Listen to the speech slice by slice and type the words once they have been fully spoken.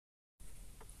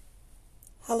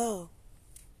Hello,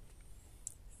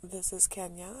 this is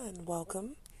Kenya and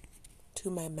welcome to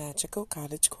my magical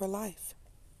cottagecore life.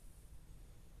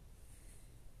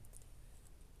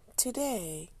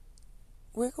 Today,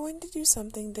 we're going to do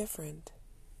something different.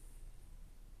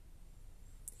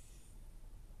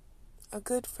 A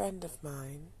good friend of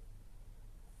mine,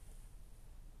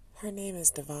 her name is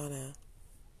Devana,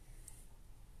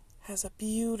 has a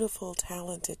beautiful,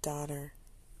 talented daughter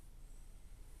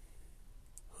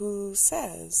who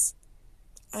says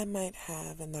I might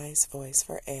have a nice voice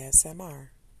for ASMR.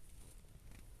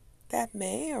 That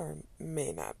may or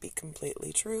may not be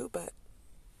completely true, but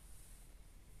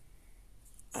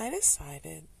I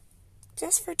decided,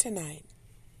 just for tonight,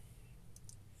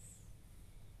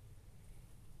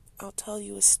 I'll tell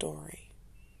you a story.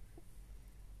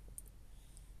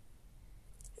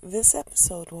 This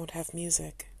episode won't have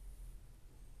music.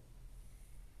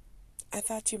 I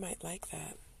thought you might like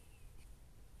that.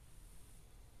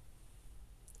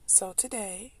 So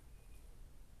today,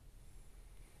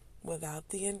 without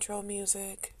the intro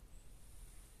music,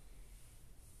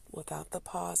 without the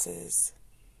pauses,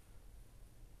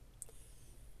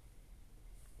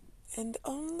 and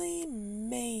only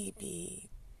maybe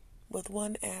with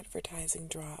one advertising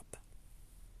drop,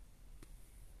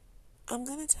 I'm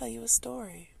going to tell you a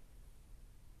story.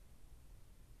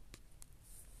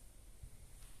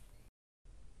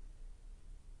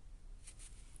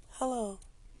 Hello,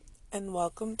 and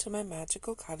welcome to my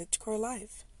magical cottagecore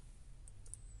life.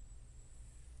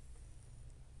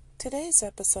 Today's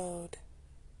episode,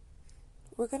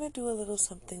 we're going to do a little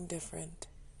something different.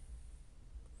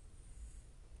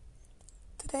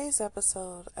 Today's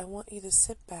episode, I want you to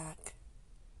sit back.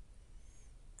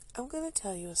 I'm going to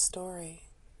tell you a story.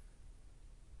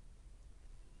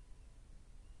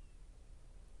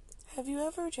 Have you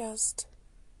ever just,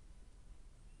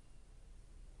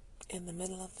 in the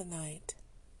middle of the night,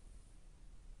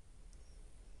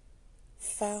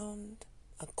 found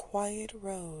a quiet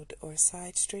road or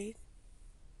side street,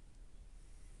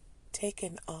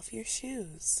 taken off your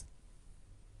shoes,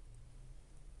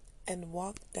 and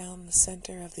walked down the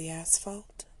center of the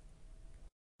asphalt?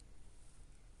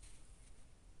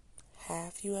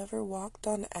 Have you ever walked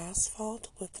on asphalt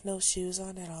with no shoes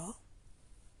on at all?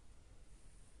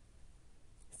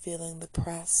 Feeling the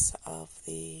press of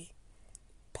the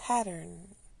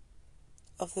pattern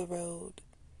of the road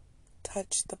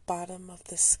touch the bottom of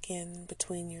the skin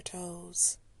between your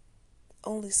toes,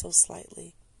 only so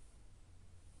slightly.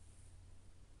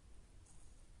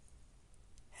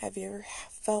 Have you ever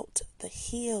felt the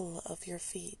heel of your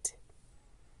feet,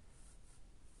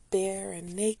 bare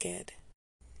and naked,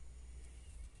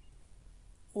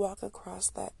 walk across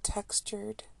that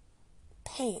textured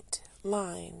paint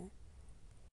line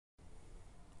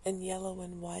in yellow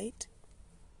and white?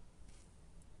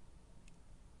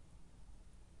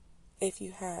 If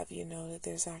you have, you know that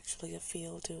there's actually a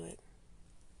feel to it.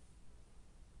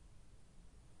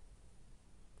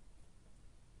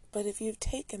 But if you've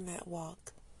taken that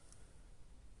walk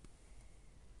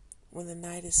when the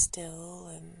night is still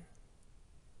and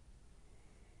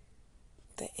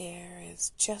the air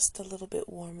is just a little bit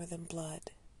warmer than blood,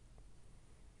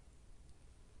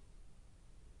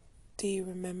 do you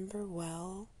remember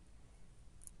well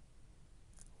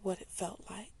what it felt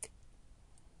like?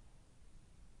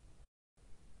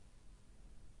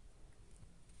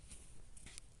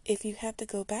 If you had to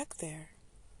go back there,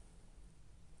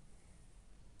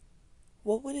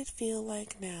 what would it feel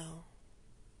like now?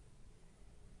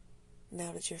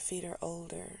 Now that your feet are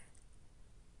older,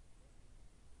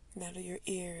 now that your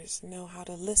ears know how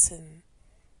to listen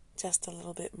just a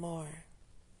little bit more,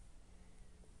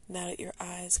 now that your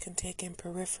eyes can take in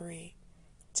periphery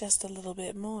just a little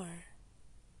bit more,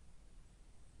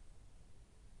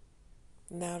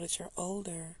 now that you're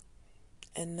older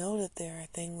and know that there are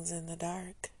things in the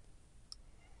dark,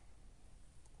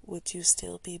 would you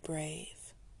still be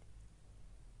brave?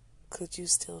 Could you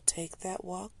still take that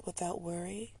walk without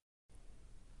worry?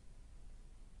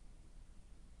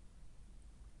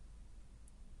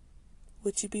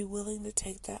 Would you be willing to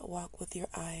take that walk with your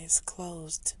eyes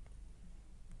closed?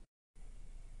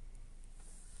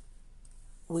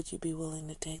 Would you be willing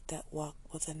to take that walk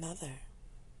with another?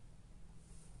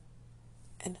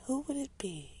 And who would it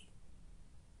be?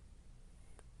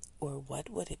 Or what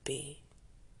would it be?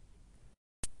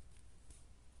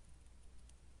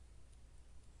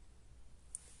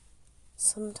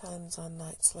 Sometimes on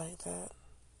nights like that,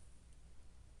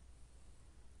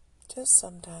 just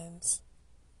sometimes,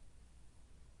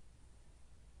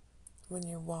 when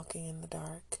you're walking in the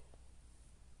dark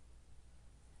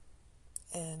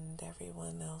and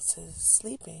everyone else is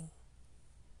sleeping,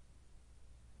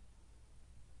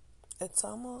 It's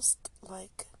almost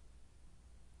like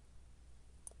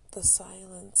the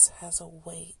silence has a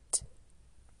weight,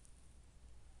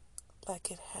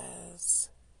 like it has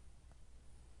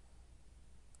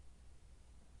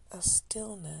a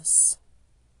stillness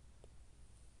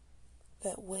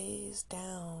that weighs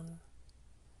down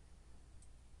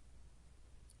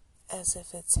as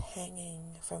if it's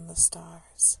hanging from the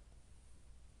stars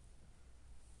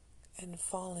and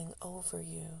falling over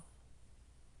you,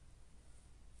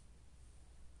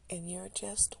 and you're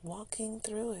just walking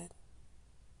through it.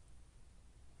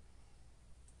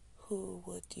 Who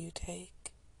would you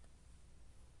take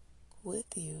with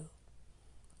you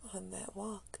on that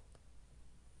walk?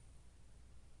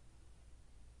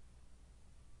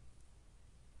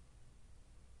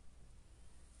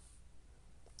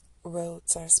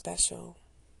 Roads are special.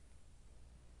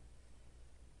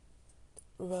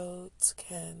 Roads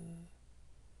can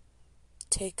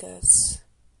take us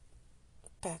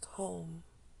back home.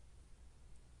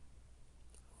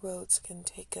 Roads can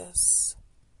take us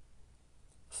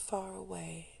far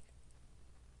away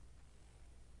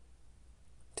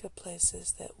to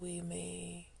places that we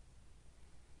may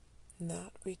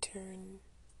not return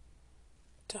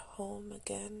to home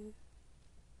again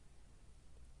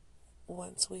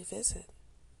once we visit.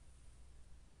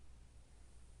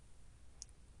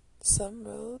 Some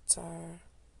roads are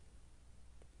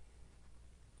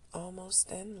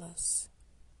almost endless.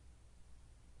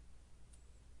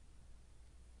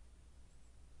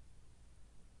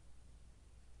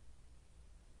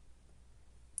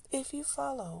 If you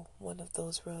follow one of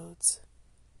those roads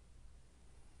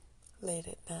late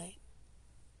at night,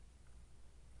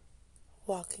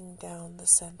 walking down the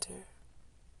center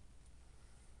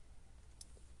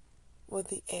with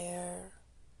the air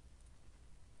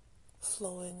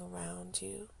flowing around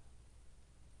you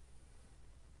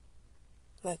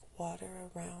like water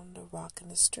around a rock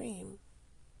in a stream,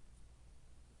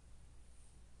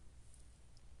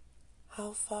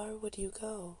 how far would you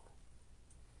go?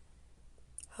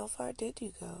 How far did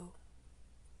you go?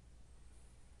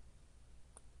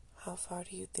 How far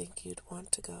do you think you'd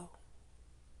want to go?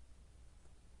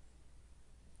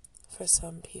 For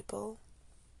some people,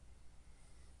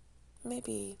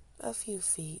 maybe a few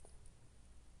feet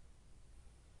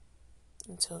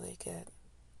until they get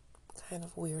kind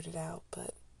of weirded out,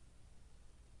 but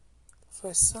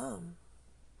for some,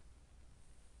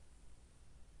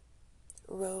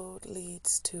 road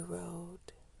leads to road,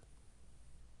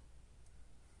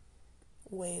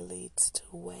 way leads to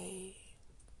way,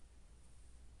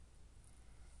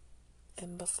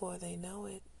 and before they know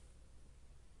it,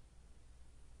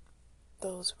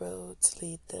 those roads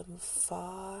lead them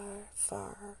far,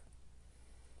 far,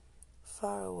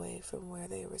 far away from where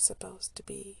they were supposed to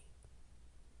be.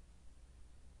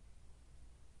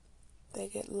 They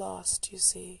get lost, you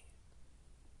see.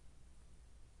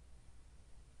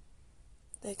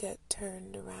 They get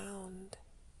turned around,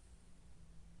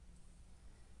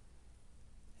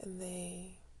 and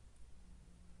they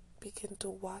begin to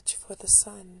watch for the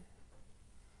sun.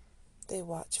 They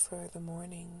watch for the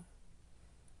morning.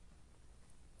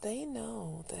 They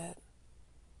know that,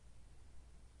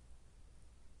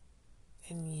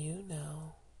 and you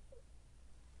know,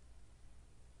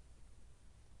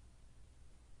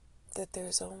 that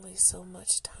there's only so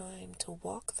much time to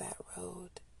walk that road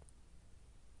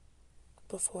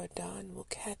before dawn will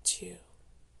catch you.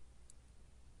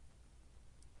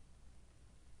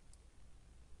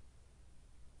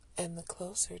 And the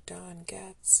closer dawn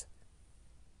gets,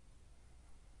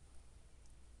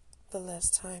 the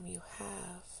less time you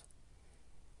have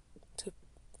to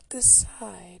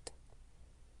decide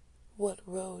what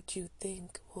road you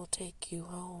think will take you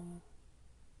home.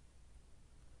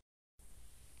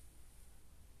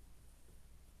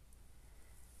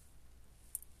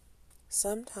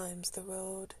 Sometimes the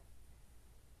road,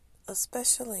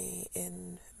 especially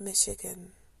in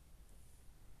Michigan,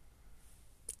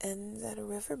 ends at a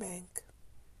riverbank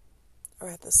or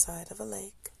at the side of a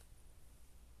lake.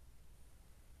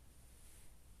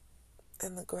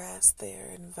 And the grass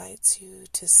there invites you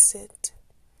to sit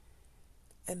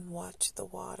and watch the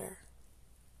water.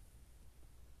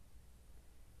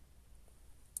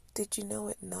 Did you know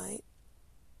at night,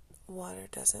 water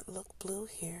doesn't look blue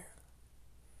here?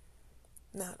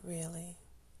 Not really.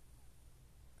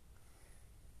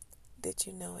 Did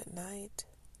you know at night,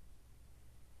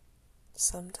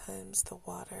 sometimes the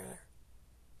water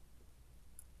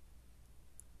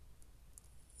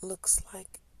looks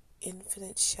like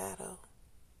infinite shadow?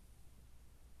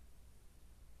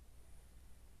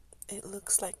 It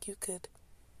looks like you could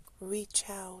reach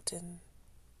out and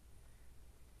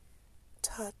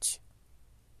touch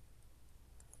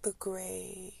the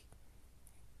gray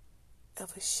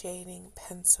of a shading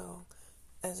pencil,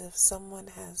 as if someone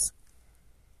has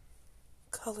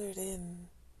colored in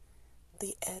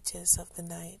the edges of the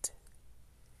night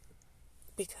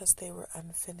because they were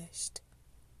unfinished.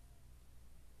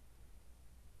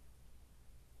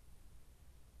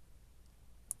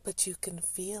 But you can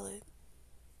feel it.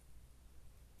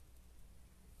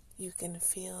 You can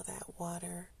feel that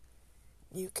water.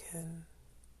 You can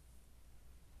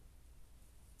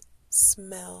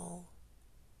smell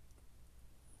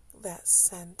that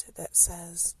scent that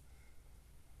says,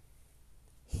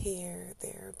 "Here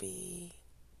there be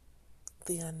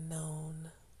the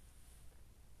unknown."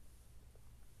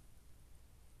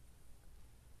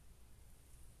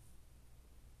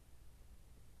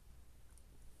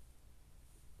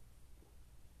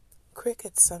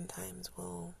 Crickets sometimes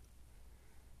will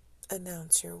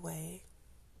announce your way,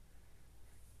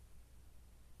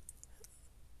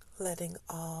 letting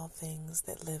all things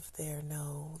that live there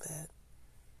know that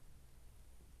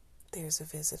there's a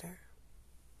visitor.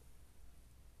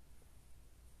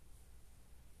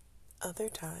 Other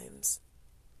times,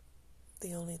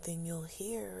 the only thing you'll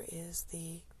hear is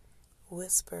the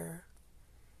whisper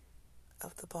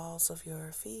of the balls of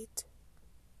your feet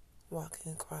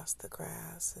walking across the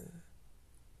grass, and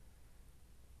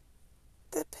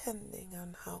depending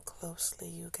on how closely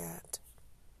you get,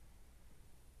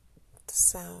 the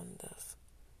sound of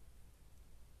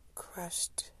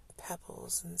crushed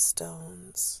pebbles and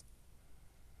stones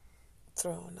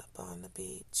thrown up on the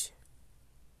beach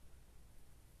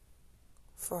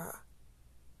for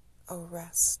a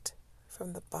rest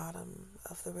from the bottom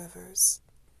of the rivers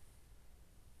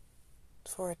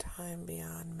for a time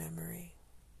beyond memory.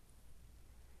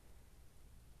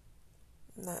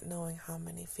 Not knowing how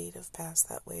many feet have passed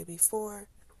that way before,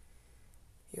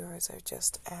 yours are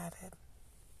just added.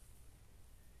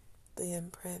 The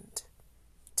imprint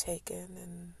taken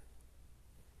and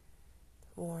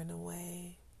worn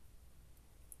away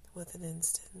with an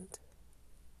instant.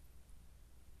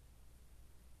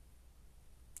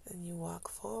 And you walk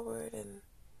forward and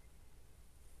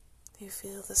you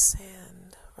feel the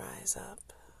sand rise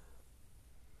up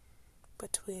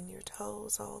between your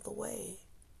toes all the way,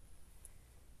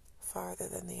 farther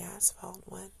than the asphalt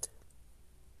went.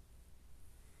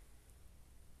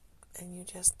 And you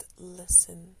just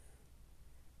listen.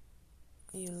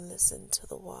 You listen to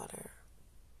the water.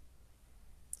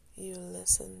 You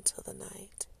listen to the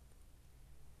night.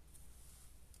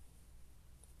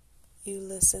 You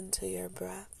listen to your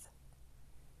breath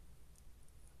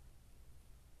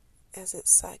as it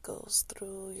cycles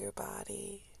through your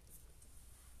body,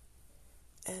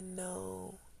 and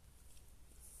know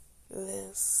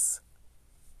this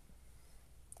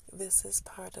is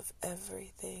part of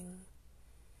everything.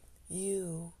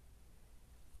 You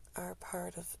are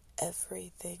part of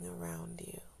everything around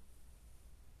you.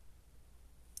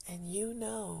 And you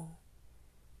know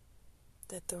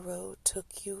that the road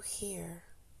took you here,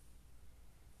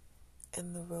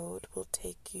 and the road will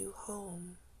take you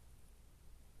home.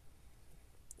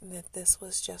 And that this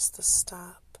was just a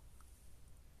stop.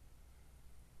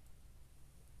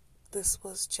 This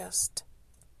was just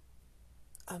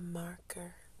a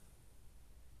marker.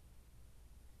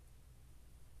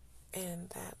 And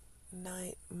that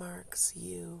night marks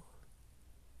you.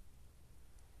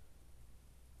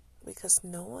 Because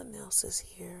no one else is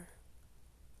here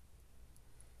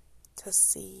to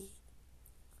see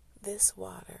this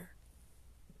water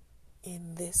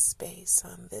in this space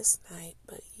on this night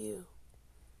but you.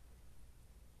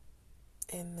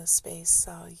 And the space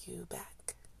saw you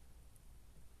back.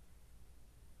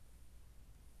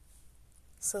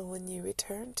 So when you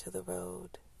return to the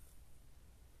road,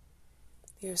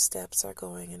 your steps are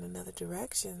going in another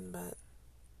direction, but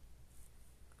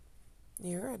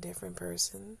you're a different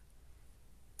person.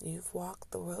 You've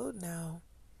walked the road now.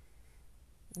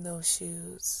 No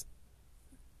shoes.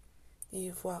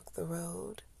 You've walked the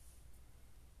road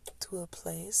to a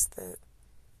place that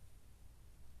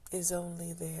is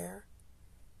only there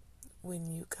when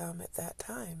you come at that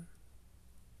time.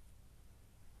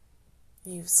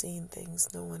 You've seen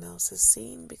things no one else has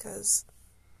seen because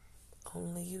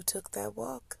only you took that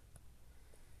walk.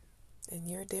 And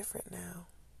you're different now.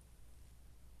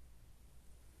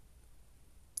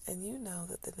 And you know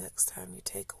that the next time you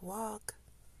take a walk,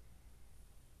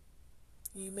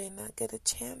 you may not get a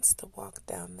chance to walk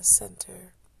down the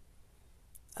center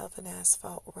of an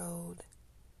asphalt road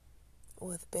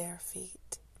with bare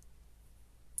feet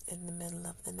in the middle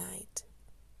of the night,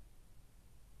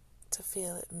 to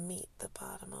feel it meet the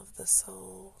bottom of the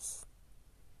soles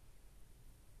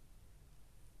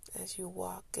as you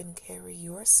walk and carry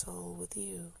your soul with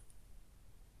you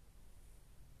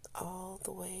all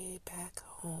the way back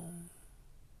home.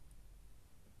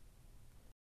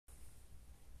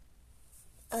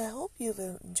 I hope you've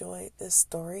enjoyed this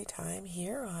story time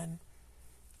here on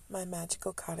my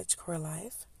Magical Cottagecore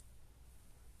Life.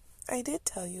 I did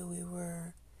tell you we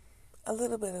were a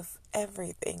little bit of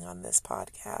everything on this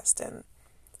podcast, and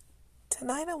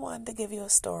tonight I wanted to give you a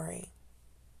story.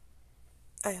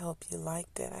 I hope you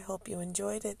liked it. I hope you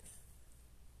enjoyed it.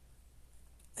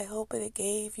 I hope it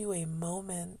gave you a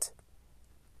moment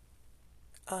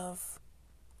of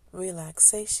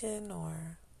relaxation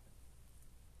or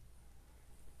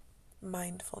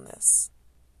mindfulness.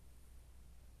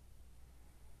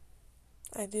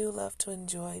 I do love to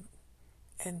enjoy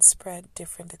and spread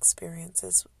different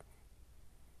experiences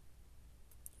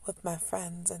with my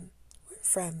friends, and we're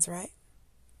friends, right?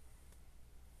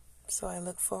 So I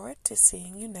look forward to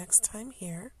seeing you next time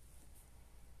here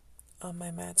on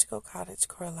my Magical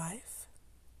Cottagecore Life.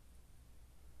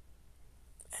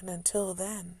 And until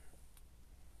then,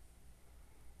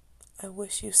 I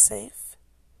wish you safe,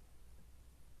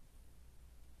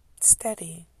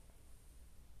 steady,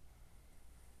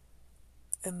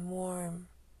 and warm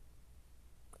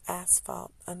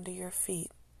asphalt under your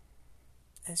feet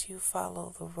as you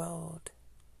follow the road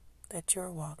that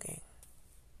you're walking.